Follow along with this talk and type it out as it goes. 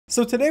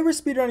So today we're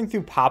speedrunning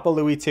through Papa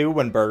Louie 2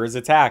 When Burgers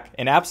Attack,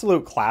 an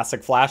absolute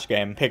classic Flash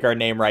game. Pick our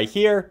name right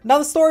here. Now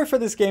the story for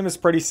this game is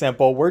pretty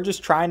simple. We're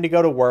just trying to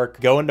go to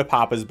work, go into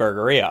Papa's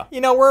Burgeria. You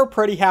know, we're a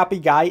pretty happy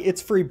guy.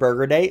 It's free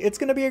burger day. It's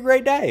gonna be a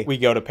great day. We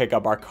go to pick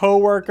up our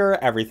coworker,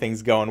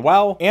 everything's going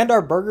well, and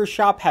our burger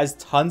shop has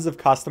tons of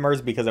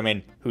customers because, I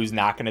mean, who's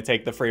not gonna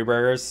take the free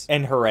burgers?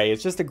 And hooray,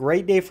 it's just a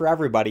great day for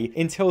everybody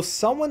until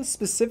someone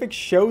specific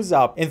shows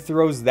up and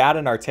throws that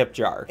in our tip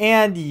jar.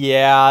 And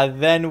yeah,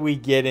 then we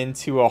get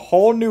into a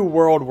whole new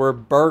world where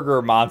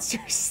burger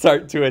monsters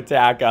start to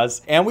attack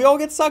us and we all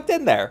get sucked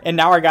in there. And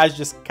now our guy's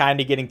just kind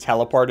of getting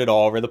teleported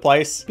all over the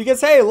place because,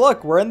 hey,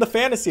 look, we're in the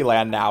fantasy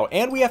land now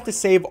and we have to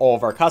save all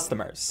of our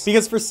customers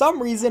because for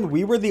some reason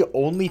we were the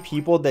only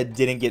people that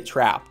didn't get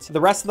trapped. The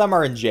rest of them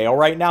are in jail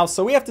right now,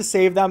 so we have to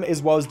save them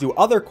as well as do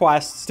other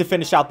quests to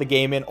finish out the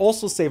game and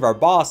also save our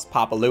boss,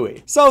 Papa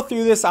Louie. So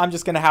through this, I'm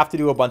just gonna have to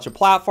do a bunch of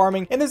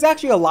platforming, and there's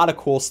actually a lot of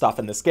cool stuff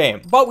in this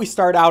game. But we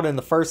start out in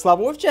the first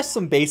level with just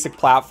some basic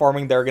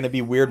platforming. There are going to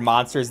be weird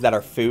monsters that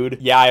are food.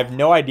 Yeah, I have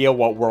no idea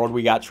what world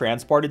we got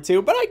transported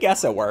to, but I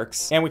guess it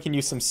works. And we can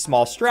use some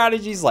small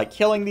strategies like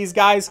killing these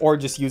guys or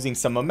just using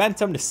some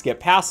momentum to skip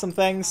past some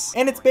things.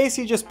 And it's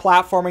basically just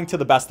platforming to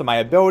the best of my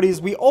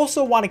abilities. We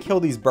also want to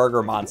kill these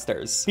burger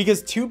monsters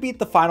because to beat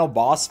the final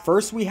boss,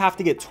 first we have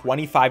to get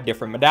 25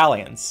 different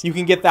medallions. You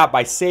can get that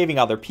by saving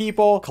other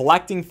people,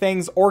 collecting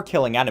things, or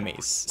killing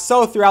enemies.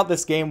 So throughout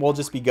this game, we'll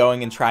just be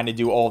going and trying to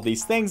do all of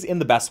these things in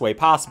the best way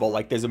possible.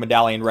 Like there's a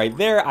medallion right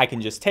there, I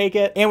can just take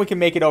it, and we can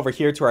make it over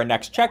here to our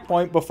next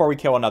checkpoint before we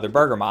kill another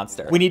burger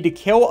monster. We need to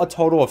kill a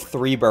total of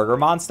 3 burger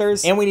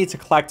monsters, and we need to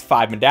collect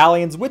 5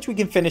 medallions, which we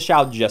can finish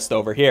out just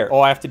over here.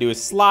 All I have to do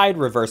is slide,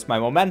 reverse my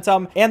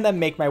momentum, and then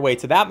make my way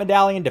to that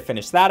medallion to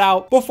finish that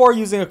out before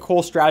using a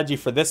cool strategy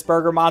for this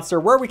burger monster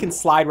where we can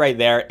slide right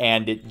there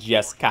and it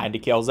just kind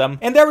of kills him.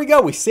 And there we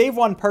go, we save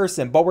one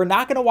person, but we're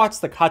not going to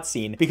watch the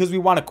cutscene because we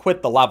want to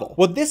quit the level.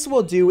 What this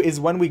will do is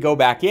when we go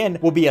back in,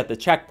 we'll be at the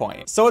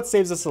checkpoint. So it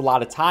saves us a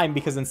lot of time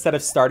because instead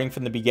of starting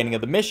from the beginning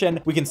of the mission,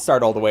 we can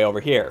start all the way over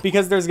here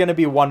because there's going to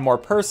be one more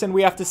person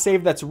we have to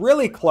save that's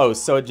really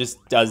close, so it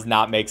just does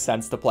not make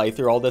sense to play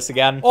through all this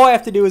again. All I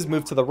have to do is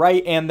move to the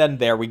right, and then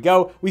there we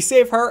go. We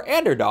save her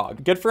and her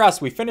dog. Good for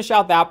us. We finish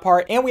out that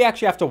part, and we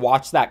actually have to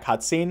watch that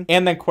cutscene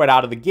and then quit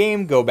out of the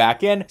game, go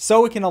back in,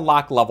 so we can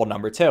unlock level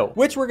number 2,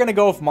 which we're going to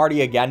go with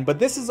Marty again, but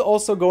this is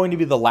also going to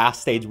be the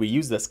last stage we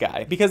use this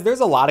guy because there's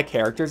a lot of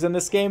characters in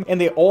this game and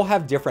they all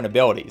have different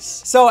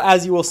abilities. So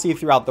as you will see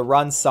throughout the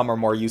run, some are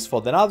more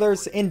useful than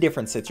others in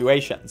different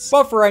situations.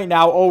 But for right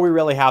now, all we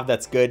really have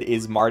that's good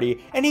is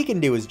Marty, and he can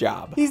do his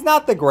job. He's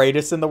not the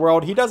greatest in the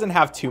world. He doesn't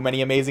have too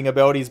many amazing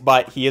abilities,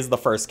 but he is the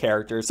first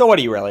character, so what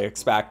do you really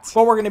expect?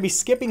 But we're going to be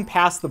skipping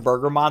past the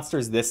burger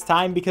monsters this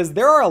time because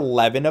there are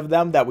 11 of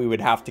them that we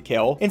would have to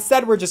kill.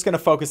 Instead, we're just going to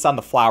focus on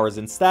the flowers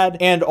instead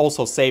and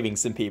also saving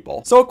some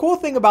people. So a cool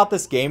thing about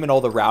this game and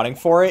all the routing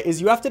for it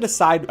is you have to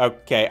decide,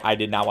 okay, I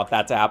did not want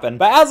that to happen.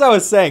 But as I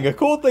was saying, a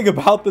cool thing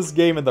about this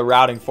game and the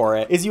routing for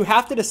it is you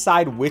have to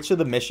decide which of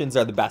the missions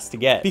are the best to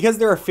get because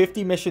there are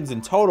 50 missions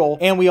in total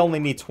and we only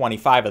need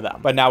 25 of them.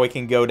 But now we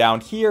can go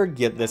down here,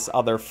 get this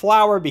other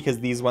flower because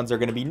these ones are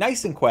going to be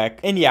nice and quick.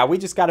 And yeah, we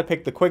just got to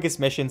pick the quickest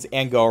missions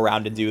and go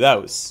around and do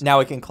those. Now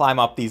we can climb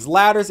up these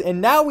ladders,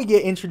 and now we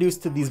get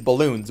introduced to these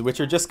balloons, which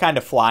are just kind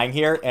of flying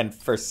here. And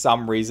for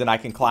some reason I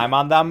can climb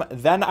on them.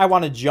 Then I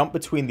want to jump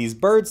between these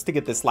birds to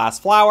get this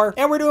last flower,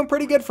 and we're doing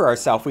pretty good for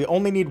ourselves. We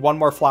only need one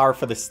more flower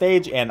for the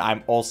stage, and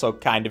I'm also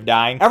kind of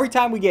dying. Every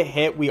time we get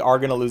hit, we are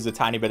going to lose a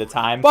tiny bit of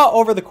time, but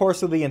over the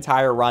course of the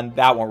entire run,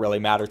 that won't really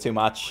matter too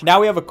much. Now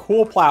we have a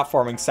cool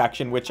platforming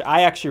section, which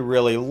I actually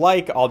really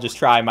like. I'll just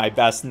try my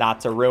best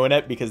not to ruin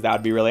it because that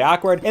would be really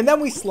awkward. And then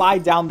we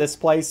slide down this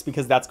place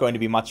because that's going to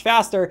be much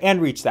faster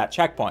and reach that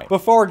checkpoint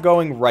before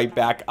going right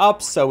back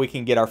up so we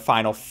can get our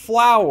final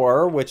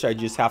flower, which I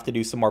just have to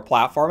do some more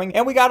platforming,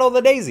 and we got all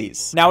the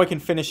daisies. Now we can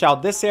finish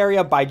out this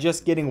area by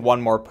just getting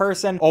one more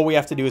person. All we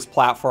have to do is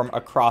platform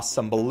across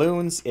some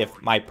balloons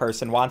if my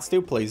person wants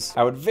to, please.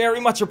 I would very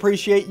much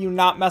appreciate you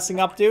not messing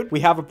up, dude. We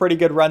have a pretty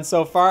good run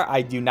so far.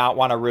 I do not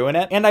want to ruin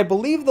it. And I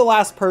believe the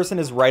last person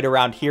is right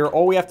around here.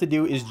 All we have to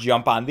do is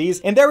jump on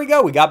these, and there we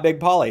go. We got Big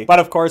Polly. But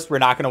of course, we're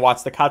not going to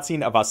watch the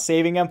cutscene of us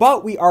saving him,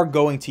 but we are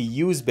going to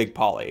use Big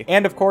Polly.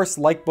 And of course,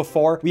 like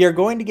before, we are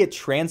going to get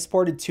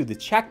transported to the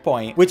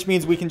checkpoint, which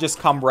means we can just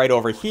come right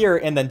over here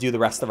and then do the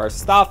rest of our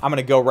stuff. I'm going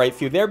to go right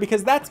through there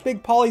because that's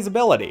Big Polly's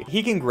ability.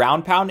 He can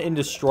ground pound and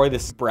destroy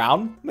this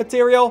brown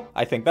material.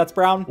 I think that's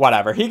brown.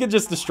 Whatever. He can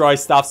just destroy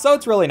stuff, so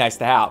it's really nice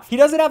to have. He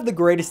doesn't have the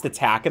greatest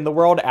attack in the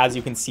world. As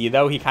you can see,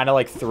 though, he kind of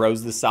like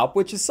throws this up,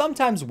 which is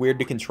sometimes weird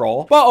to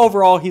control. But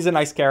overall, he's a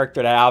nice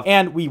character to have,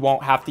 and we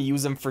won't have to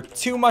use him for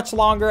too much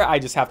longer. I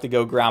just have to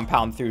go ground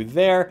pound through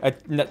there.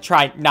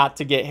 Try not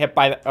to get hit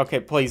by the... Okay,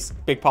 please,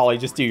 Big Polly,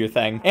 just do your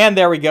thing. And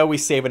there we go. We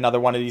save another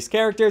one of these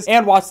characters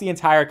and watch the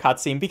entire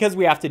cutscene because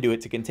we have to do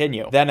it to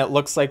continue. Then it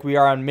looks like we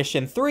are on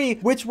mission 3,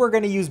 which we're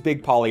going to use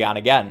Big Polly on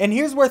again. And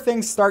here's where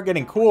things start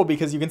getting cool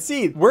because you can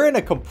see we're in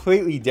a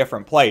completely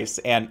different place,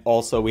 and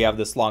also we have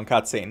this long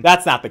cutscene.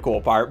 That's not the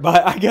cool part,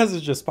 but I guess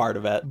it's just part part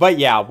of it. But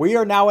yeah, we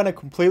are now in a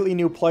completely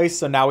new place,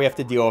 so now we have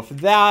to deal with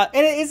that.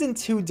 And it isn't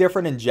too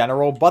different in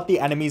general, but the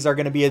enemies are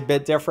going to be a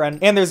bit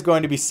different, and there's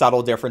going to be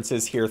subtle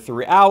differences here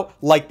throughout,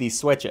 like these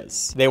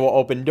switches. They will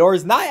open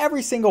doors. Not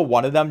every single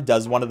one of them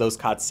does one of those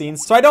cutscenes,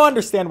 so I don't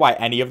understand why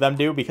any of them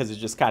do, because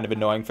it's just kind of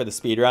annoying for the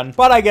speedrun.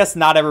 But I guess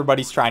not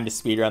everybody's trying to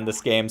speedrun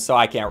this game, so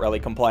I can't really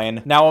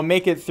complain. Now we'll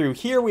make it through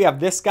here. We have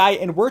this guy,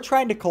 and we're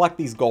trying to collect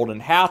these golden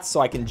hats so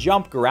I can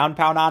jump, ground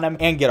pound on him,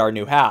 and get our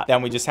new hat.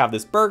 Then we just have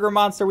this burger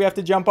monster we have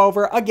to jump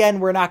over. Again,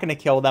 we're not going to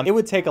kill them. It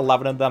would take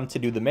 11 of them to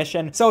do the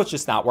mission, so it's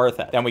just not worth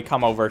it. Then we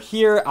come over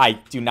here. I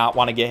do not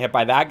want to get hit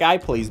by that guy.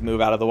 Please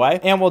move out of the way.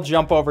 And we'll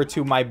jump over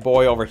to my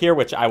boy over here,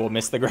 which I will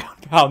miss the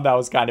ground pound. That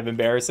was kind of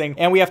embarrassing.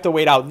 And we have to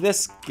wait out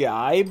this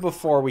guy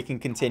before we can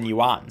continue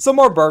on. Some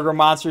more burger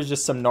monsters,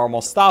 just some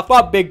normal stuff,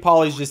 but Big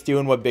Polly's just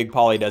doing what Big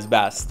Polly does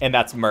best, and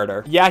that's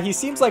murder. Yeah, he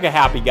seems like a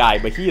happy guy,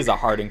 but he is a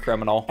hardened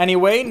criminal.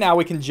 Anyway, now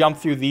we can jump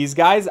through these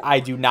guys. I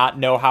do not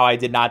know how I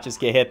did not just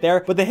get hit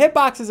there, but the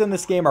hitboxes in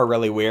this game are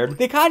really weird.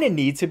 They kind of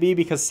need to be,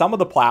 because some of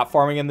the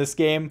platforming in this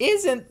game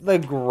isn't the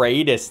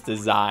greatest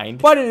design,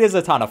 but it is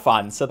a ton of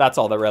fun, so that's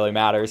all that really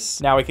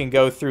matters. Now we can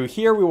go through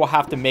here. We will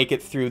have to make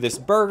it through this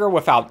burger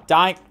without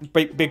dying.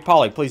 Big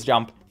Polly, please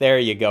jump. There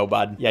you go,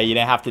 bud. Yeah, you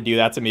didn't have to do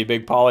that to me,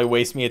 Big Polly.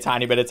 Waste me a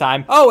tiny bit of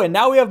time. Oh, and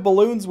now we have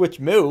balloons which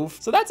move.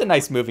 So that's a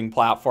nice moving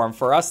platform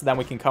for us. Then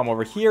we can come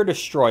over here,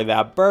 destroy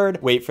that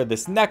bird, wait for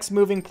this next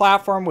moving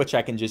platform, which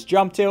I can just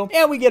jump to.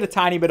 And we get a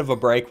tiny bit of a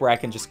break where I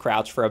can just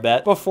crouch for a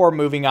bit before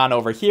moving on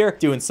over here,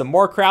 doing some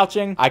more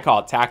crouching. I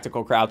call it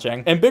tactical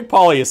crouching. And Big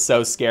Polly is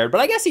so scared,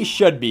 but I guess he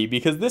should be,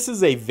 because this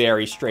is a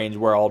very strange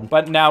world.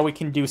 But now we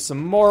can do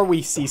some more.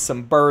 We see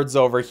some birds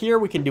over here.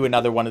 We can do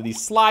another one of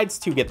these slides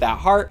to get that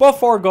heart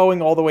before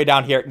going all the way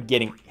down here and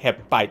getting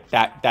hit by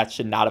that. That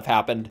should not have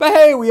happened. But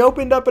hey, we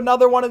opened up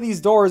another one of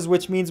these doors,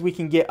 which means we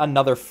can get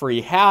another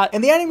free hat.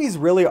 And the enemies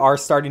really are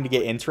starting to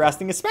get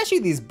interesting, especially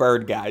these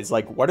bird guys.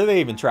 Like, what are they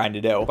even trying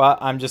to do? But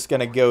I'm just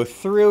gonna go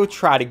through,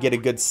 try to get a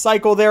good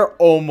cycle there,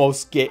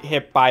 almost get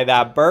hit by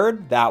that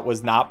bird. That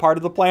was not part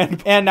of the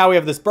plan. And now we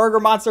have this burger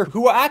monster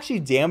who will actually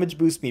damage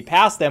boost me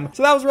past him,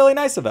 so that was really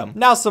nice of him.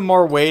 Now some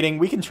more waiting.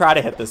 We can try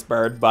to hit this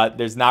bird, but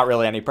there's not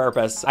really any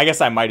purpose. I guess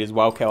I might as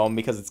well kill him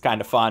because it's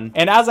kind of fun.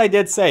 And as I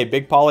did say,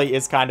 Big Polly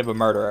is kind of a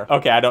murderer.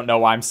 Okay, I don't know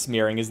why I'm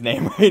smearing his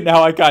name right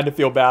now. I kind of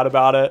feel bad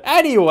about it.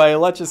 Anyway,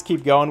 let's just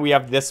keep going. We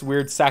have this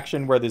weird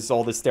section where there's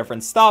all this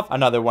different stuff.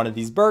 Another one of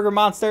these burger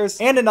monsters.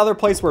 And another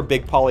place where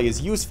Big Polly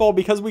is useful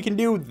because we can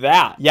do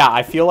that. Yeah,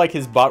 I feel like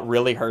his butt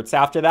really hurts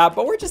after that,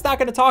 but we're just not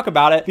going to talk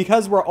about it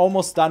because we're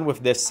almost done with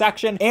this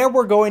section. And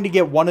we're going to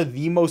get one of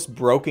the most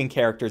broken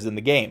characters in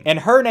the game. And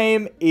her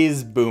name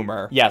is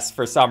Boomer. Yes,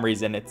 for some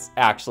reason, it's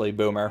actually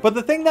Boomer. But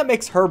the thing that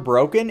makes her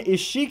broken is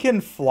she can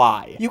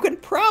fly. You can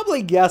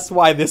probably guess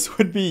why this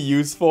would be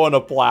useful in a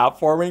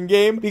platforming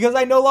game, because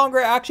I no longer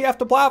actually have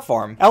to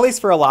platform. At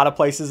least for a lot of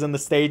places in the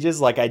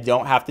stages, like I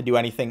don't have to do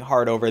anything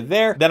hard over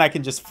there. Then I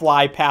can just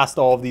fly past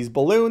all of these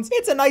balloons.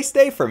 It's a nice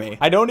day for me.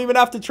 I don't even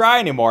have to try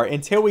anymore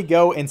until we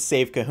go and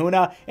save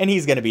Kahuna, and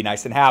he's gonna be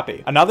nice and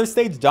happy. Another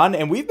stage done,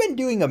 and we've been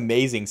doing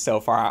amazing so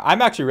far.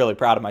 I'm actually really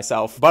proud of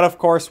myself. But of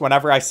course,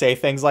 whenever I say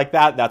things like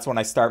that, that's when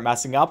I start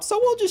messing up. So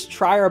we'll just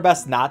try our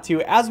best not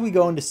to as we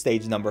go into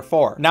stage number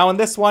 4. Now in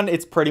this one,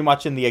 it's pretty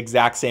much in the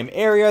exact same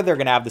area. They're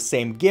gonna have the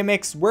same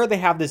gimmicks where they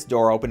have this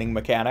door opening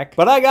mechanic,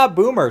 but I got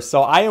Boomer,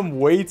 so I am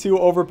way too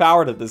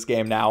overpowered at this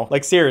game now.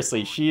 Like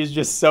seriously, she is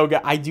just so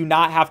good. I do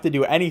not have to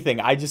do anything.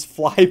 I just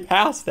fly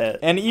past it.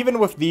 And even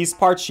with these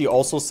parts, she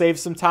also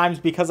saves sometimes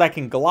because I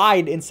can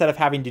glide instead of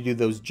having to do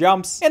those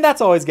jumps, and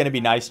that's always gonna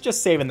be nice,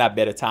 just saving that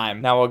bit of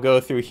time. Now we'll go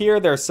through here.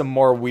 There's some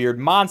more weird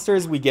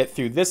monsters. We get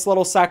through this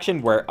little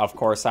section where of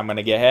course I'm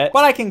gonna get hit,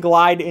 but I can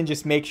glide and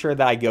just make sure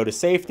that I go to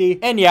safety.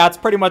 And yeah, it's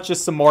pretty much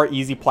just some more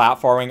easy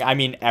platforming. I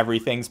mean,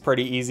 everything's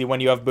pretty easy when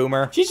you have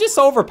Boomer. She's just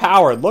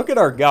overpowered. Look at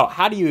her go.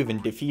 How do you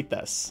even defeat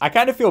this? I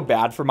kind of feel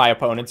bad for my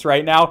opponents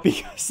right now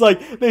because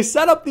like they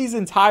set up these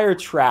entire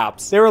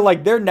traps. They were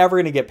like, they're never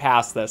gonna get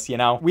past this, you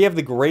know? We have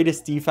the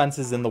greatest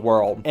defenses in the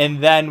world.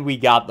 And then we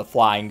got the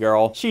flying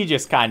girl. She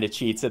just kind of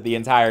cheats at the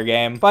entire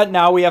game. But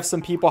now we have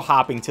some people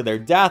hopping to their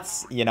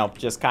deaths, you know,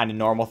 just kind of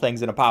normal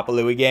things in a Papa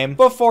Louie game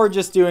before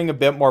just doing a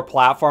bit more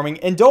platforming.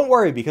 And don't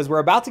worry, because we're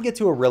about to get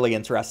to a really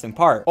interesting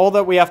part. All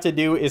that we have to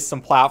do is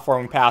some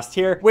platforming past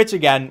here, which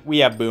again, we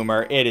have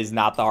Boomer. It is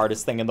not the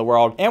hardest thing in the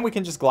world, and we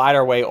can just glide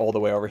our way all the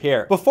way over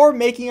here before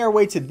making our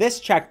way to this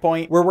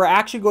checkpoint where we're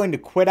actually going to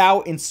quit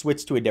out and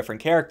switch to a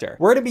different character.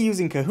 We're going to be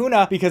using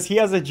Kahuna because he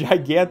has a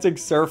gigantic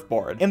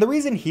surfboard, and the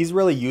reason he's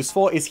really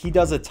useful is he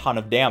does a ton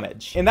of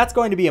damage, and that's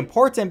going to be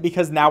important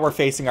because now we're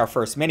facing our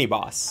first mini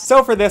boss.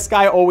 So for this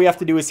guy, all we have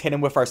to do is hit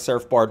him with our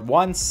surfboard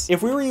once.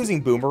 If we were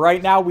using Boomer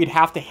right now, we'd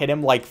have to hit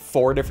him like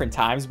 4 different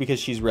times because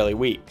she's really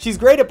weak. She's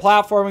great at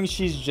platforming,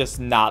 she's just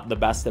not the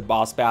best at boss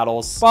boss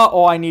battles. But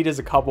all I need is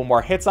a couple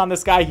more hits on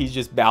this guy. He's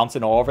just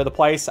bouncing all over the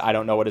place. I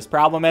don't know what his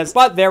problem is,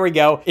 but there we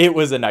go. It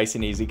was a nice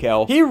and easy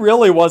kill. He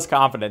really was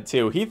confident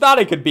too. He thought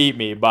he could beat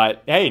me,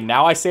 but hey,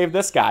 now I saved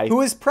this guy,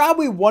 who is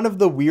probably one of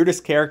the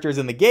weirdest characters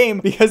in the game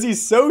because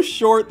he's so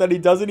short that he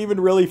doesn't even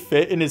really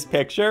fit in his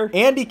picture,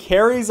 and he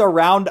carries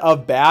around a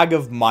bag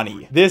of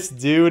money. This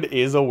dude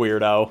is a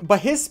weirdo, but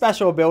his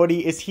special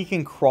ability is he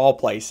can crawl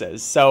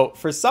places. So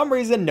for some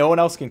reason, no one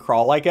else can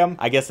crawl like him.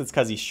 I guess it's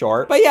because he's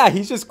short, but yeah,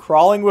 he's just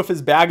crawling with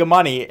his bag of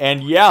money,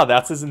 and yeah,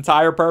 that's his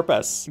entire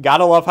purpose.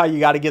 Gotta love how you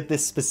gotta get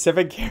this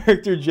specific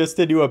character just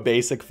to do a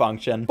basic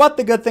function. But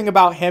the good thing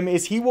about him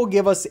is he will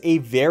give us a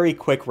very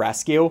quick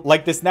rescue.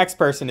 Like this next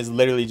person is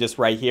literally just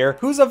right here,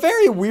 who's a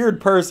very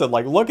weird person.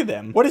 Like, look at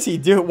him. What does he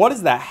do? What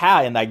is that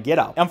hat and that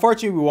getup?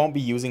 Unfortunately, we won't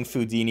be using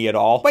Foodini at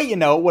all, but you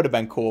know, it would have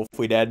been cool if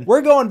we did.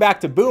 We're going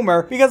back to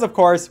Boomer because of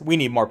course we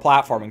need more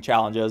platforming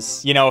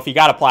challenges. You know, if you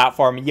got a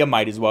platform, you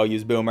might as well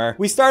use Boomer.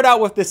 We start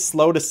out with this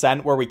slow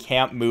descent where we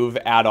can't move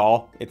at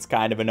all. It's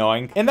kind of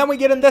annoying. And then we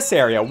get in this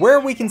area where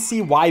we can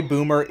see why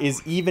Boomer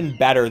is even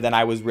better than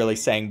I was really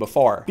saying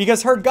before.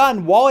 Because her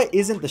gun, while it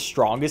isn't the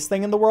strongest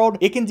thing in the world,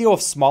 it can deal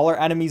with smaller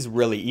enemies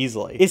really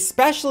easily.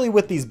 Especially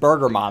with these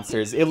burger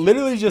monsters. It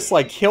literally just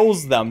like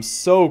kills them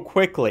so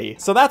quickly.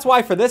 So that's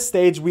why for this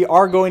stage, we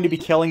are going to be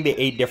killing the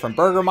 8 different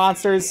burger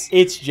monsters.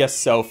 It's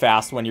just so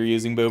fast when you're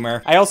using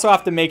Boomer. I also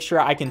have to make sure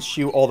I can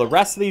shoot all the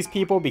rest of these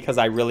people because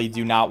I really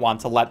do not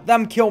want to let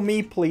them kill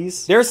me,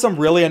 please. There's some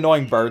really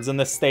annoying birds in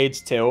this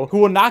stage too, who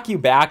will knock you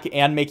back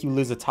and make you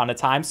lose a ton of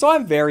time, so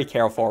I'm very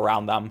careful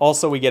around them.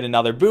 Also, we get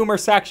another Boomer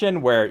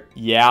section where,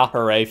 yeah,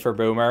 hooray for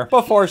Boomer,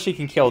 before she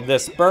can kill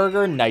this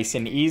burger nice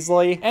and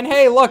easily. And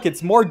hey, look,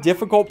 it's more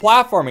difficult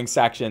platforming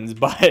sections,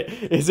 but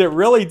is it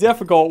really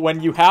difficult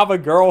when you have a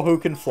girl who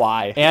can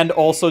fly and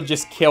also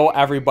just kill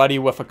everybody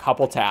with a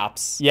couple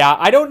taps? Yeah,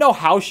 I don't know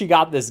how she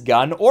got this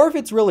gun or if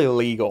it's really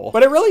legal,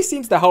 but it really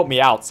seems to help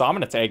me out, so I'm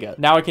gonna take it.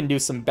 Now I can do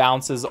some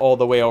bounces all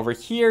the way over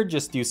here,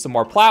 just do some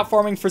more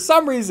platforming. For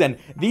some reason,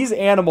 these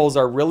animals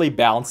are really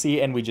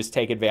bouncy and we just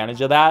take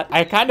advantage of that.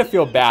 I kind of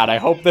feel bad. I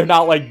hope they're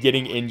not like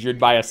getting injured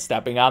by us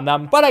stepping on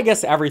them, but I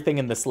guess everything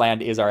in this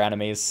land is our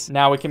enemies.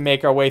 Now we can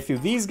make our way through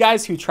these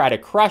guys who try to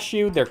crush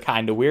you. They're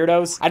kind of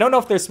weirdos. I don't know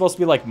if they're supposed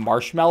to be like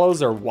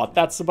marshmallows or what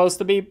that's supposed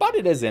to be, but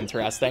it is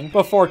interesting.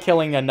 Before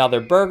killing another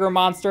burger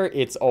monster,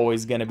 it's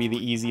always going to be the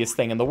easiest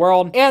thing in the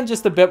world, and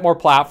just a bit more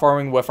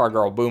platforming with our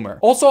girl Boomer.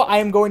 Also, I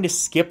am going to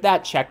skip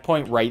that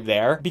checkpoint right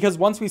there because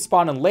once we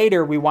spawn in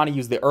later, we want to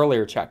use the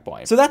earlier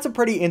checkpoint. So that's a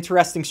pretty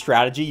interesting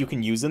strategy you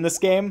can use in this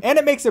game, and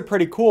it makes it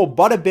pretty cool,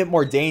 but a bit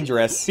more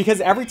dangerous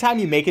because every time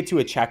you make it to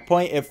a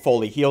checkpoint, it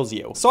fully heals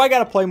you. So I got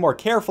to play more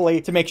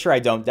carefully to make sure I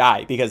don't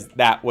die because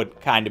that would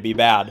kind of be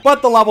bad.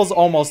 But the level's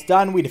almost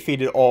done. We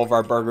defeated all of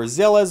our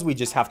Burgerzillas. We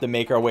just have to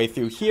make our way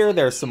through here.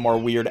 There's some more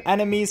weird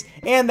enemies,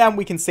 and then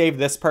we can save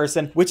this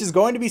person, which is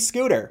going to be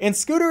Scooter. And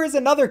Scooter is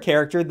another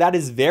character that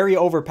is very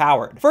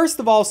overpowered. First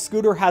of all,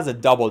 Scooter has a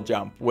double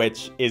jump,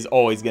 which is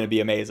always going to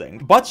be amazing.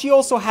 But she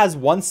also has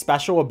one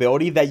special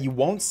ability that you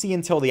won't see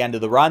until the end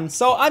of the run,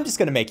 so I'm just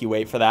going to make you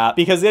wait for that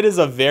because it is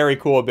a very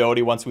cool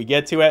ability once we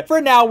get to it.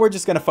 For now, we're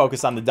just going to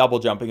focus on the double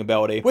jumping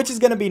ability, which is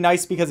going to be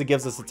nice because it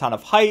gives us a ton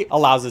of height,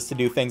 allows us to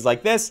do things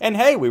like this, and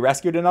hey, we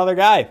rescued another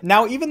guy.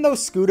 Now, even though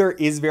Scooter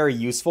is very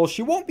useful,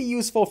 she won't be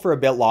useful for a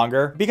bit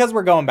longer because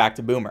we're going back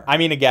to Boomer. I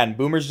mean, again,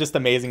 Boomer's just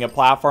amazing at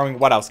platforming.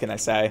 What else can I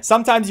say?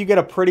 Sometimes you get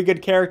a pretty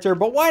good character,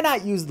 but why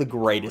not use the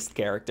greatest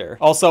character?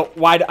 Also,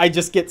 why'd I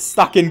just get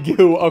stuck in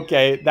goo?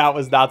 Okay, that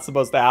was not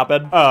supposed to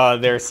happen.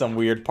 There's some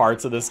weird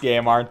parts of this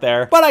game, aren't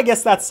there? But I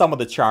guess that's some of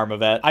the charm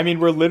of it. I mean,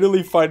 we're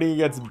literally fighting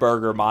against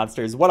burger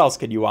monsters. What else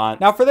could you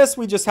want? Now, for this,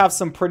 we just have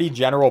some pretty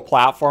general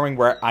platforming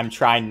where I'm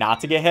trying not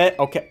to get hit.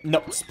 Okay, no,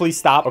 please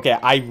stop. Okay,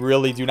 I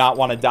really do not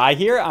want to die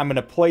here. I'm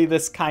gonna play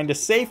this kind of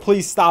safe.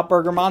 Please stop,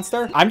 burger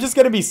monster. I'm just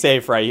gonna be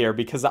safe right here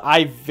because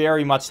I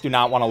very much do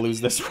not want to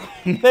lose this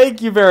run.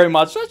 Thank you very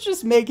much. Let's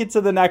just make it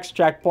to the next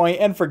checkpoint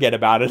and forget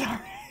about it. All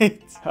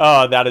right.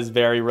 Oh, that is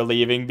very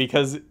relieving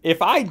because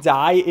if I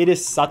die, it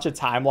is such a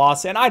time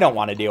loss and I don't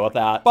want to deal with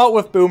that. But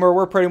with Boomer,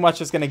 we're pretty much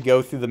just going to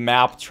go through the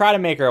map, try to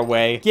make our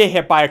way, get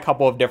hit by a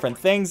couple of different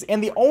things.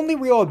 And the only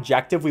real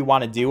objective we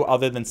want to do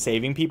other than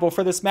saving people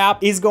for this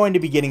map is going to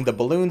be getting the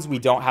balloons. We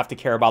don't have to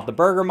care about the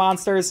burger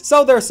monsters.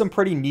 So there's some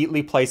pretty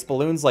neatly placed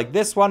balloons like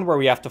this one where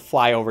we have to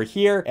fly over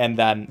here and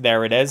then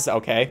there it is.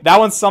 Okay. That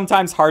one's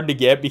sometimes hard to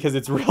get because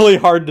it's really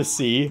hard to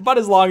see, but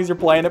as long as you're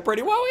playing it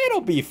pretty well,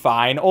 it'll be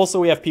fine. Also,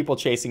 we have people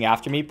chasing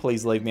after me.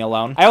 Please leave me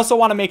alone. I also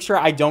want to make sure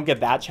I don't get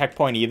that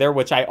checkpoint either,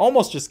 which I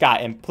almost just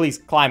got, and please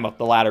climb up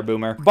the ladder,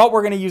 Boomer. But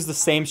we're going to use the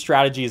same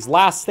strategy as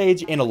last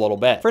stage in a little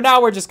bit. For now,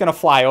 we're just going to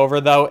fly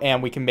over though,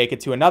 and we can make it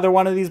to another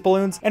one of these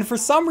balloons. And for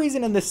some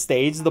reason in this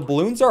stage, the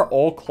balloons are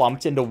all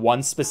clumped into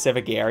one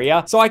specific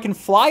area. So I can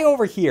fly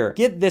over here,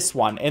 get this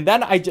one, and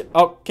then I just,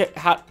 okay,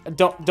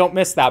 don't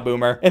miss that,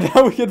 Boomer. And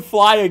then we can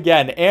fly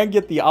again and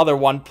get the other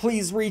one.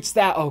 Please reach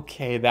that.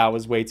 Okay, that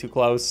was way too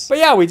close. But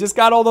yeah, we just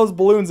got all those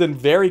balloons in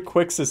very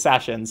quick quick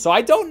succession. So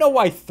I don't know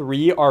why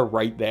 3 are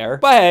right there,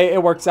 but hey,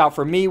 it works out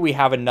for me. We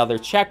have another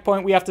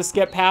checkpoint we have to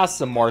skip past,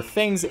 some more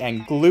things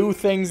and glue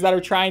things that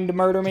are trying to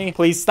murder me.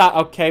 Please stop.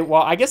 Okay,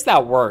 well, I guess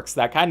that works.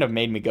 That kind of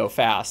made me go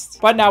fast.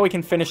 But now we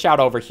can finish out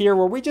over here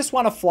where we just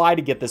want to fly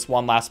to get this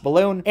one last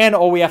balloon, and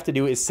all we have to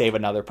do is save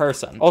another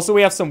person. Also,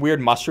 we have some weird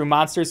mushroom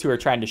monsters who are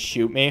trying to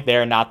shoot me.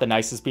 They're not the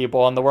nicest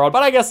people in the world,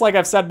 but I guess like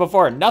I've said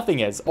before, nothing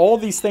is. All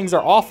these things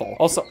are awful.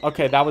 Also,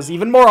 okay, that was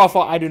even more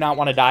awful. I do not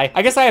want to die.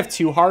 I guess I have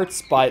 2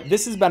 hearts, but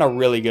this has been a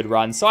really good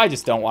run, so I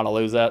just don't want to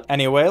lose it.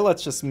 Anyway,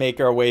 let's just make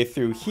our way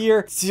through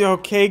here.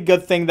 Okay,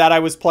 good thing that I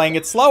was playing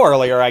it slow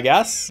earlier, I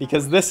guess,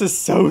 because this is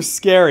so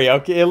scary.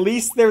 Okay, at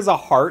least there's a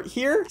heart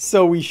here,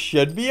 so we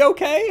should be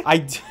okay.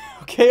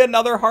 Okay,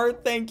 another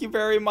heart. Thank you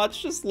very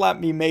much. Just let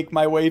me make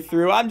my way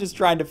through. I'm just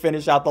trying to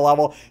finish out the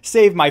level,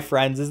 save my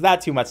friends. Is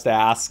that too much to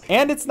ask?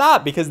 And it's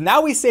not, because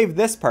now we save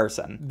this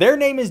person. Their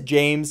name is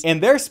James,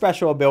 and their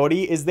special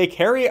ability is they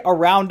carry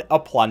around a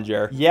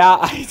plunger. Yeah,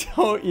 I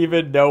don't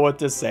even know what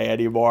to say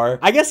anymore.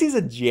 I guess he's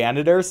a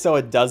janitor, so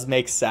it does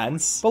make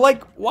sense. But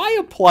like, why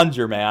a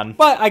plunger, man?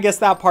 But I guess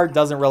that part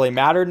doesn't really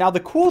matter. Now, the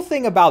cool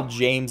thing about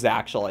James,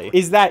 actually,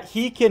 is that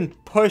he can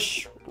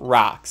push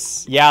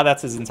rocks. Yeah,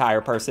 that's his entire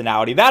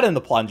personality. That and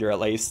the plunger, at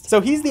least. So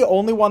he's the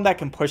only one that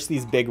can push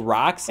these big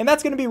rocks, and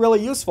that's going to be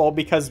really useful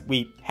because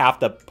we have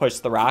to push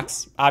the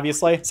rocks,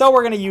 obviously. So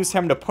we're going to use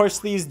him to push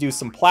these, do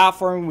some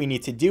platforming we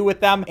need to do with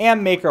them,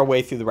 and make our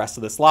way through the rest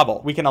of this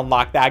level. We can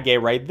unlock that gate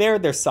right there.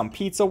 There's some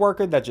pizza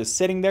worker that's just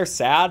sitting there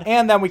sad,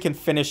 and then we can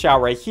finish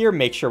out right here,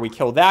 make sure we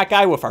kill that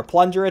guy with our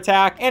plunger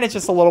attack, and it's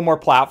just a little more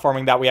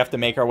platforming that we have to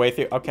make our way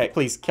through. Okay,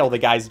 please kill the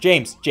guys.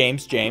 James.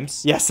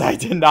 Yes, I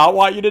did not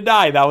want you to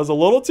die. That was a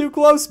little too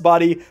close,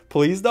 buddy.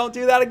 Please don't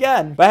do that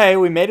again. But hey,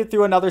 we made it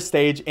through another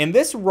stage, and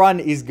this run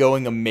is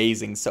going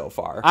amazing so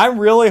far. I'm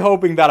really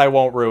hoping that I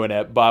won't ruin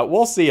it, but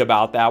we'll see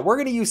about that. We're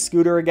going to use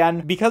Scooter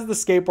again because the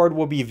skateboard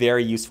will be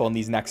very useful in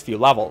these next few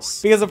levels.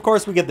 Because of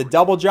course we get the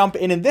double jump,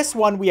 and in this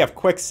one we have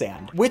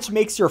quicksand, which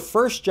makes your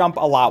first jump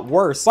a lot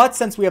worse. But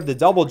since we have the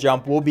double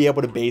jump, we'll be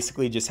able to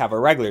basically just have a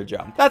regular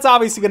jump. That's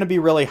obviously going to be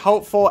really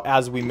helpful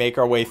as we make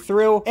our way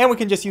through, and we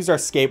can just use our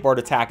skateboard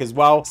attack as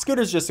well.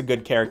 Scooter's just a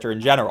good character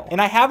in general,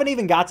 and I haven't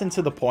even gotten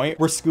to the point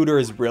where Scooter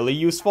is really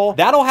useful.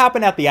 That'll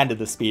happen at the end of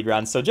the speed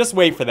run, so just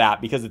wait for that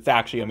because it's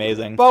actually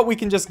amazing. But we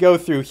can just go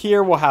through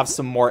here. We'll have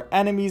some more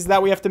enemies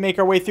that we have to make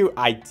our way through.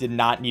 I did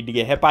not need to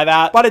get hit by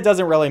that, but it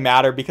doesn't really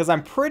matter because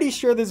I'm pretty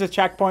sure there's a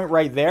checkpoint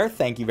right there.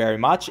 Thank you very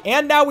much.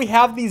 And now we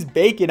have these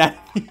bacon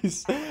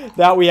enemies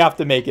that we have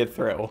to make it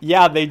through.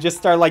 Yeah, they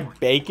just are like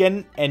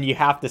bacon and you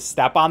have to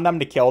step on them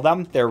to kill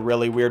them. They're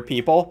really weird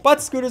people,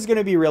 but Scooter's going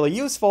to be really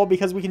useful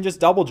because we can just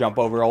double jump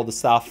over all the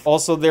stuff.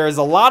 Also, there is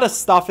a lot of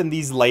stuff in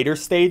these later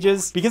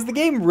stages because the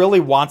game really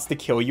wants to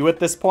kill you at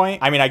this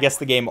point. I mean, I guess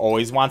the game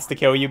always wants to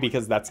kill you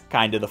because that's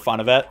kind of the fun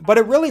of it, but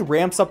it really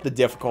ramps up the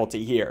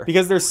difficulty here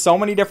because there's so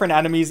many different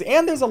enemies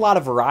and there's a lot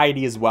of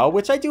variety as well,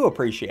 which I do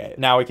appreciate.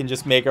 Now we can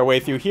just make our way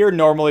through here.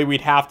 Normally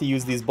we'd have to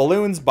use these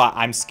balloons, but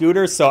I'm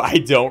Scooter, so I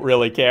don't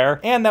really care.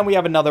 And then we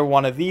have another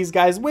one of these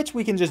guys, which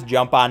we can just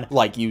jump on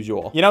like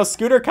usual. You know,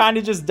 Scooter kind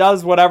of just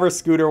does whatever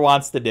Scooter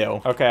wants to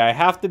do. Okay, I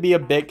have to be a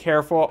bit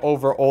careful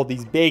over all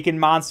these bacon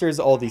monsters,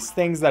 all these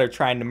things that are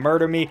trying to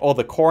murder me, all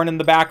the corn in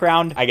the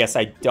background. I guess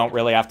I don't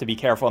really have to be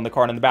careful in the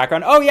corn in the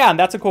background. Oh yeah, and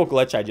that's a cool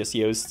glitch I just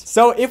used.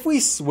 So if we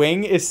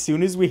swing as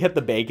soon as we hit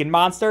the bacon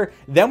monster,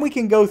 then we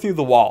can go through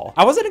the wall.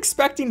 I wasn't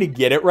expecting to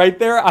get it right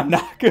there, I'm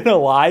not gonna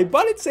lie,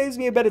 but it saves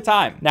me a bit of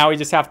time. Now we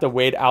just have to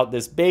wait out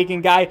this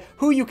bacon guy,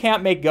 who you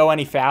can't make go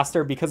any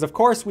faster because of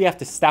course we have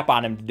to step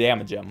on him to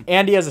damage him.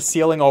 And he has a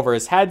ceiling over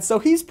his head, so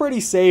he's pretty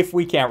safe.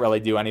 We can't really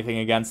do anything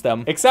against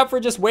him, except for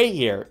just wait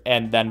here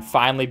and then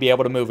finally be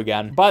able to move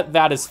again. But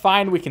that is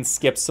fine. We can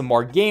skip some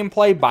more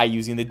gameplay by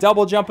using the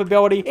double jump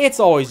ability. It's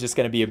always just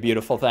going to be a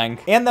beautiful thing.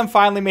 And then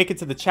finally make it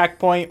to the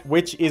checkpoint,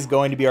 which is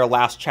going to be our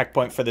last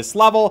checkpoint for this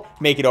level.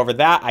 Make it over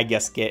that, I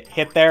guess get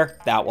hit there.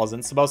 That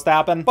wasn't supposed to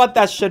happen, but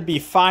that should be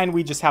fine.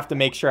 We just have to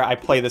make sure I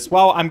play this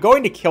well. I'm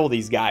going to kill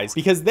these guys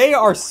because they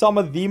are some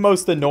of the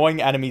most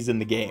annoying enemies in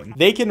the game.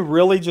 They can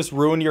really just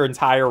ruin your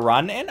entire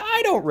run, and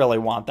I don't really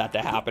want that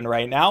to happen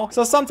right now.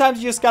 So sometimes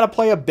you just got to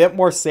play a bit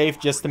more safe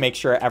just to make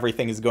sure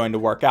everything is going to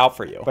work out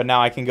for you. But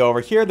now I can go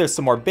over here. There's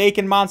some more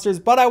bacon monsters,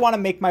 but I want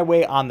to make my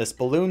way on this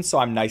balloon so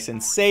I'm nice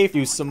and safe.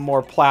 Do some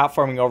more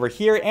platforming over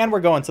here, and we're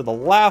going to the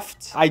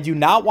left. I do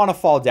not want to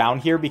fall down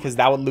here because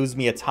that would lose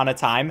me a ton of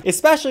time,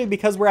 especially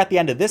because we're at the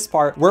end of this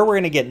part where we're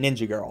going to get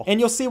Ninja Girl. And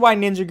you'll see why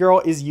Ninja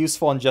Girl is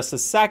useful in just a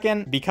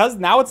second because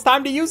now it's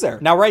time to use her.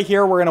 Now right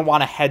here, we're going to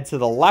want to head to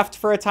the left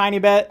for a tiny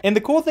bit. And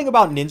the cool thing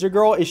about Ninja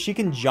Girl is she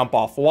can jump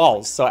off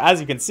walls. So as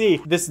you can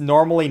see, this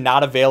normally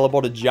not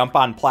available to jump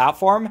on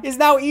platform is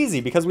now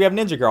easy because we have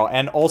Ninja Girl.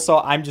 And also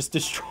I'm just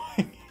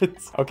destroying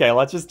Okay,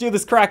 let's just do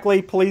this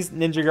correctly, please,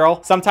 Ninja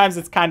Girl. Sometimes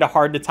it's kind of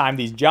hard to time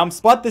these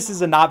jumps, but this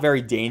is a not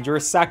very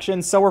dangerous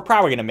section, so we're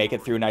probably gonna make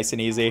it through nice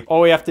and easy.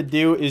 All we have to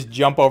do is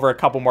jump over a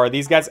couple more of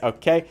these guys.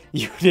 Okay,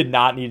 you did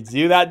not need to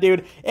do that,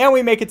 dude. And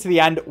we make it to the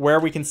end where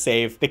we can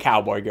save the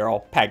cowboy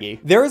girl, Peggy.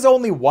 There is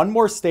only one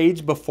more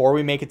stage before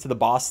we make it to the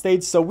boss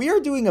stage, so we are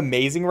doing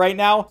amazing right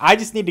now. I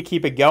just need to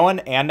keep it going,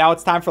 and now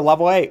it's time for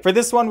level 8. For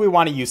this one, we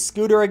want to use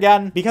Scooter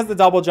again, because the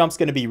double jump's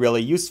going to be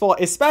really useful,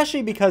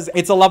 especially because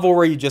it's a level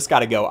where you just got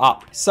to go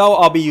up. So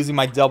I'll be using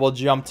my double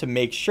jump to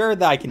make sure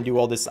that I can do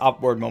all this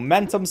upward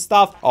momentum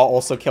stuff. I'll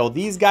also kill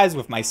these guys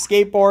with my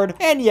skateboard.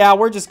 And yeah,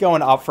 we're just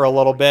going up for a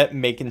little bit,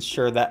 making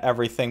sure that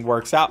everything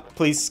works out.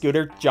 Please,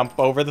 Scooter, jump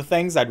over the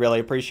things. I'd really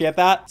appreciate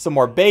that. Some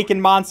more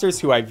bacon monsters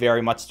who I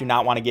very much do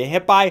not want to get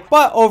hit by,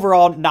 but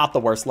overall, not the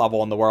worst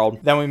level in the world.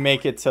 Then we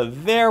make it to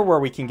there where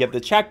we can get the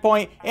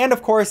checkpoint. And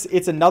of course,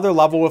 it's another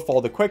level with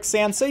all the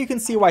quicksand, so you can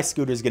see why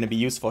Scooter's going to be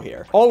useful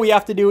here. All we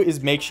have to do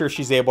is make sure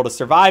she's able to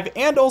survive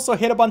and also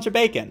hit a bunch of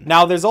bacon.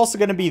 Now, there's also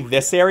going to be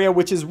this area,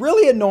 which is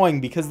really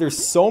annoying because there's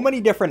so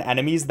many different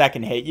enemies that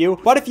can hit you,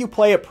 but if you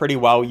play it pretty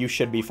well, you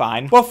should be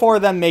fine. Before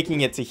then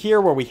making it to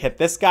here where we hit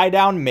this guy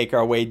down, make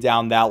our way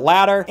down that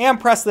ladder, and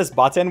press this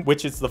button,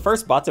 which is the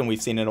first button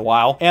we've seen in a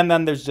while. And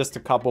then there's just a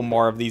couple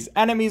more of these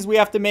enemies we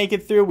have to make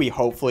it through. We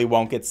hopefully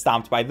won't get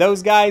stomped by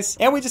those guys.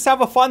 And we just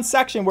have a fun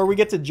section where we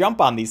get to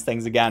jump on these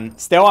things again.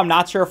 Still, I'm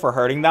not sure if we're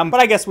hurting them, but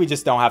I guess we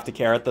just don't have to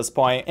care at this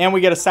point. And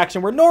we get a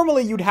section where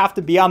normally you'd have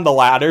to be on the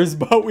ladders,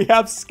 but we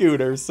have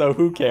scooters, so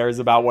who cares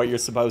about what you're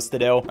supposed to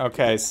do?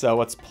 Okay, so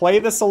let's play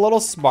this a little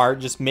smart.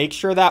 Just make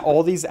sure that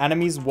all these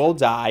enemies will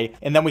die.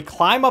 And then we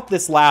climb up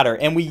this ladder,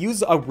 and we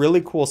use a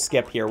really cool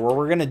skip here where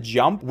we're gonna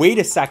jump, wait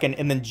a second,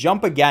 and then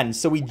jump again.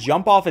 So we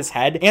jump off his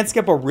head and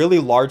skip a really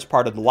large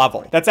part of the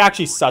level. That's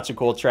actually such a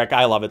cool trick.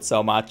 I love it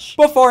so much.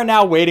 Before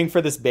now waiting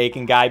for this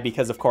bacon guy,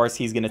 because of course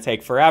he's gonna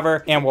take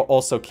forever. And we'll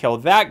also kill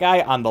that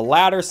guy on the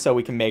ladder so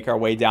we can make our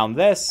way down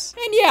this.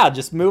 And yeah,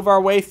 just move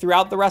our way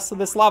throughout the rest of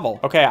this level.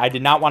 Okay, I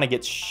did not want to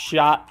get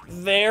shot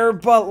there,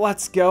 but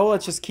let's go.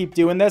 Let's just keep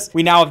doing this.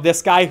 We now have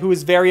this guy who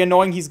is very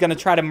annoying. He's gonna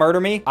try to murder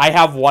me. I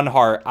have one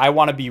heart. I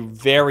want to be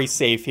very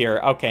safe here.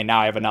 Okay, now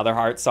I have another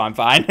heart, so I'm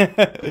fine.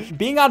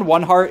 Being on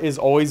one heart is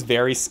always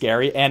very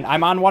scary, and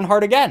I'm on one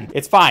heart again.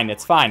 It's fine.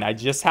 It's fine. I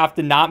just have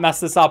to not mess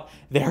this up.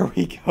 There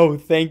we go.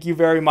 Thank you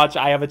very much.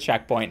 I have a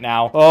checkpoint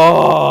now.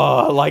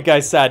 Oh, like I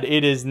said,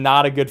 it is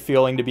not a good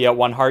feeling to be at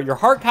one heart. Your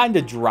heart kind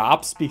of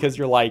drops because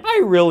you're like,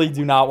 I really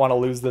do not want to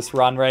lose this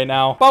run right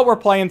now. But we're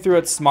playing through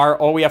it smart.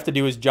 All we have to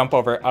do is jump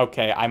over.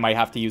 Okay, I might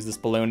have to use this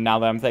balloon now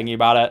that I'm thinking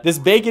about it. This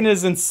bacon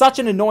is in such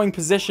an annoying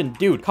position.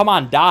 Dude, come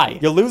on, die.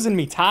 You're losing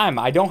me time.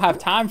 I don't have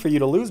time for you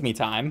to lose me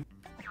time.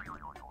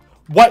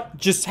 What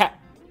just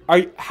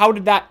how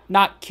did that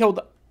not kill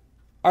the...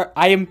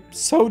 I am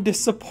so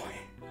disappointed.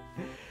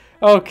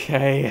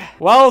 Okay,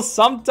 well,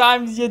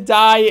 sometimes you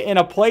die in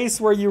a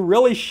place where you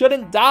really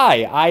shouldn't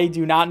die. I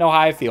do not know how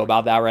I feel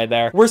about that right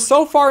there. We're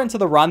so far into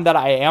the run that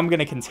I am going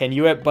to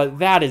continue it, but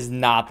that is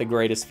not the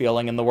greatest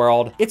feeling in the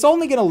world. It's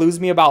only going to lose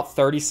me about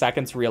 30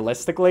 seconds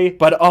realistically,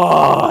 but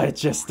oh, it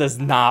just does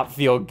not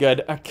feel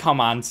good.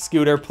 Come on,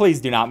 Scooter,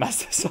 please do not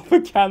mess this up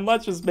again.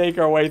 Let's just make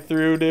our way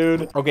through,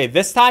 dude. Okay,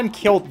 this time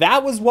killed.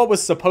 That was what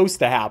was supposed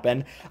to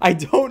happen. I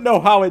don't know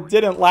how it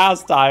didn't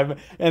last time,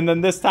 and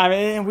then this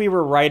time, we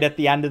were right at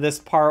the end of this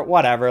part.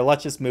 Whatever,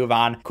 let's just move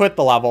on, quit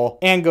the level,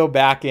 and go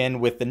back in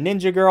with the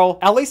ninja girl.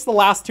 At least the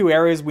last two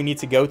areas we need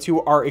to go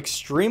to are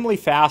extremely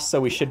fast, so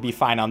we should be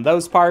fine on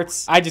those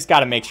parts. I just got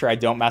to make sure I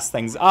don't mess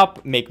things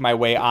up, make my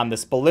way on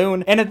this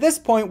balloon. And at this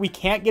point, we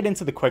can't get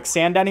into the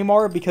quicksand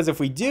anymore, because if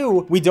we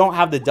do, we don't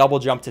have the double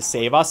jump to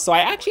save us. So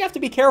I actually have to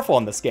be careful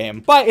in this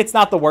game, but it's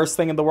not the worst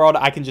thing in the world.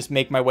 I can just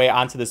make my way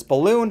onto this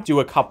balloon, do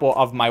a couple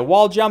of my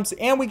wall jumps,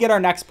 and we get our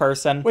next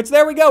person, which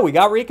there we go. We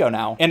got Rico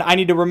now. And I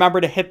need to remember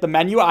to hit the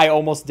menu. I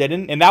almost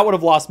didn't, and that would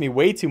have lost me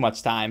way too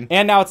much time.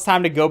 And now it's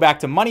time to go back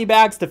to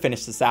Moneybags to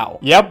finish this out.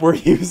 Yep, we're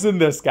using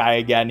this guy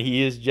again.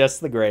 He is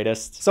just the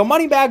greatest. So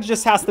Moneybags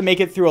just has to make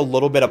it through a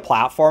little bit of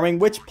platforming,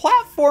 which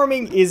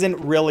platforming isn't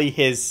really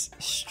his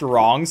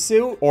strong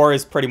suit, or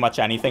is pretty much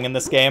anything in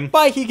this game,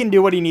 but he can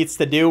do what he needs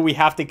to do. We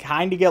have to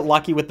kind of get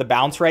lucky with the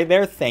bounce right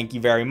there. Thank you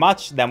very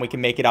much. Then we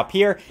can make it up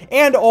here,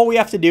 and all we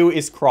have to do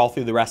is crawl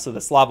through the rest of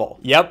this level.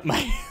 Yep,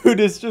 my dude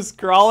is just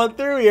crawling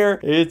through here.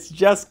 It's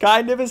just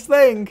kind of his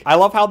thing. I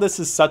love how this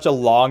is such a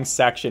long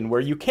section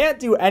where you can't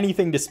do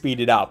anything to speed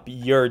it up.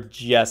 You're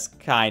just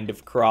kind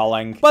of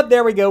crawling. But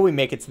there we go. We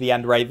make it to the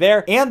end right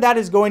there. And that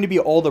is going to be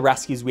all the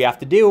rescues we have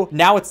to do.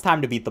 Now it's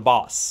time to beat the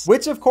boss.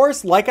 Which, of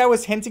course, like I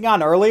was hinting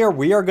on earlier,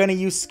 we are going to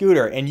use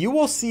Scooter. And you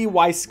will see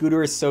why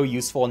Scooter is so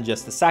useful in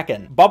just a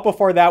second. But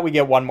before that, we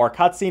get one more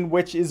cutscene,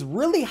 which is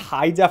really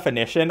high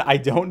definition. I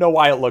don't know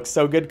why it looks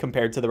so good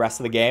compared to the rest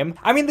of the game.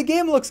 I mean, the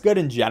game looks good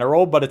in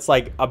general, but it's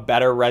like a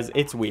better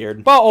it's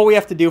weird. But all we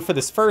have to do for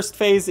this first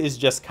phase is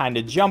just kind of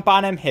to jump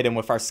on him, hit him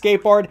with our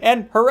skateboard,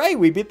 and hooray,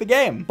 we beat the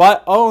game.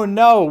 But oh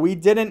no, we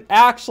didn't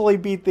actually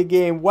beat the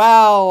game.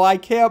 Wow, I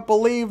can't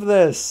believe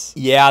this.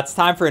 Yeah, it's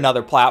time for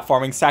another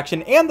platforming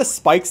section, and the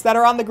spikes that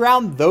are on the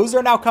ground, those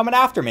are now coming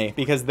after me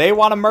because they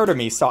want to murder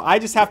me, so I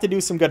just have to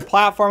do some good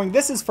platforming.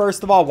 This is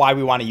first of all why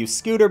we want to use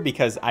Scooter,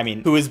 because I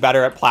mean, who is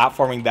better at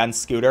platforming than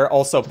Scooter?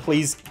 Also,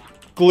 please,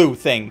 glue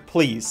thing,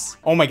 please.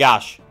 Oh my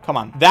gosh. Come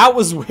on. That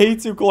was way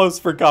too close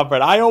for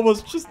comfort. I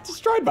almost just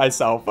destroyed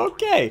myself.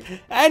 Okay.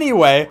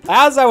 Anyway,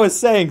 as I was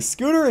saying,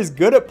 Scooter is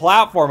good at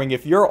platforming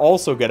if you're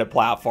also good at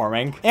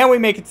platforming. And we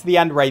make it to the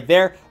end right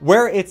there,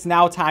 where it's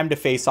now time to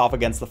face off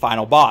against the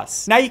final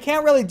boss. Now, you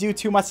can't really do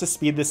too much to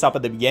speed this up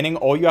at the beginning.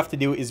 All you have to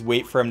do is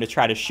wait for him to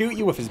try to shoot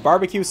you with his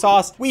barbecue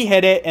sauce. We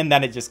hit it, and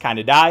then it just kind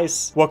of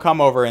dies. We'll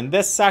come over in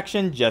this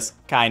section, just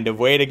kind of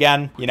wait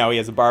again. You know, he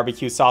has a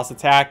barbecue sauce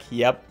attack.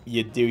 Yep,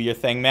 you do your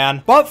thing,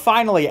 man. But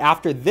finally,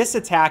 after this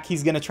attack,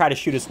 he's gonna try to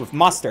shoot us with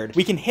mustard.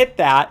 We can hit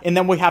that, and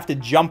then we have to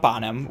jump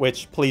on him,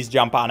 which please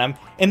jump on him.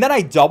 And then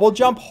I double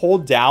jump,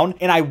 hold down,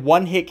 and I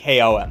one-hit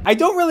KO him. I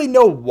don't really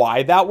know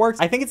why that works.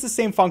 I think it's the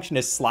same function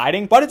as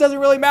sliding, but it doesn't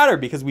really matter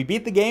because we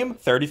beat the game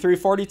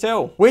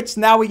 33-42, which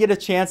now we get a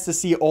chance to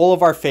see all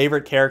of our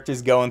favorite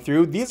characters going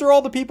through. These are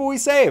all the people we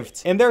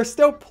saved, and there are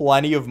still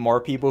plenty of more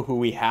people who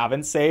we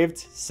haven't saved,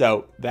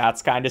 so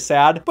that's kind of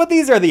sad. But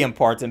these are the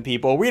important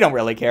people. We don't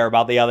really care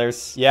about the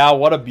others. Yeah,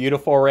 what a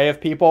beautiful array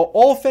of people,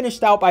 all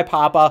finished out by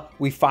Papa.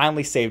 We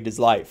finally saved his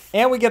life.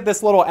 And we get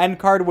this little end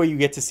card where you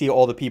get to see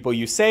all the people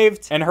you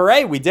saved. And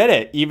hooray, we did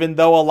it, even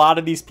though a lot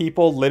of these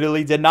people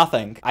literally did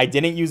nothing. I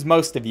didn't use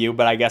most of you,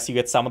 but I guess you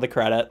get some of the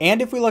credit.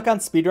 And if we look on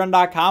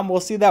speedrun.com, we'll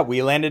see that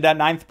we landed at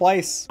 9th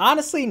place.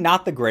 Honestly,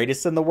 not the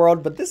greatest in the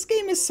world, but this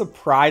game is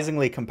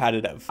surprisingly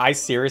competitive. I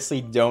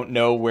seriously don't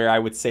know where I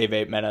would save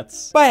 8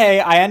 minutes. But hey,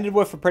 I ended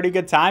with a pretty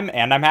good time,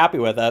 and I'm happy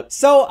with it.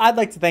 So I'd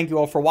like to thank you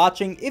all for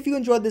watching. If you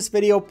enjoyed this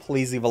video,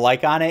 please leave a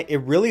like on it. It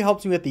really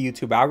helps me with the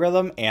YouTube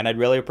algorithm, and I'd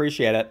really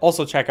appreciate it.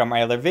 Also, check out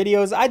my other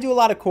videos. I do a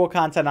lot of cool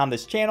content on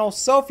this channel,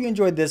 so if you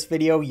enjoyed this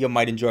video, you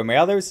might enjoy my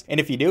others, and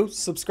if you do,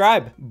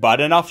 subscribe.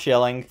 But enough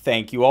shilling.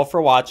 Thank you all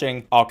for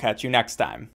watching. I'll catch you next time.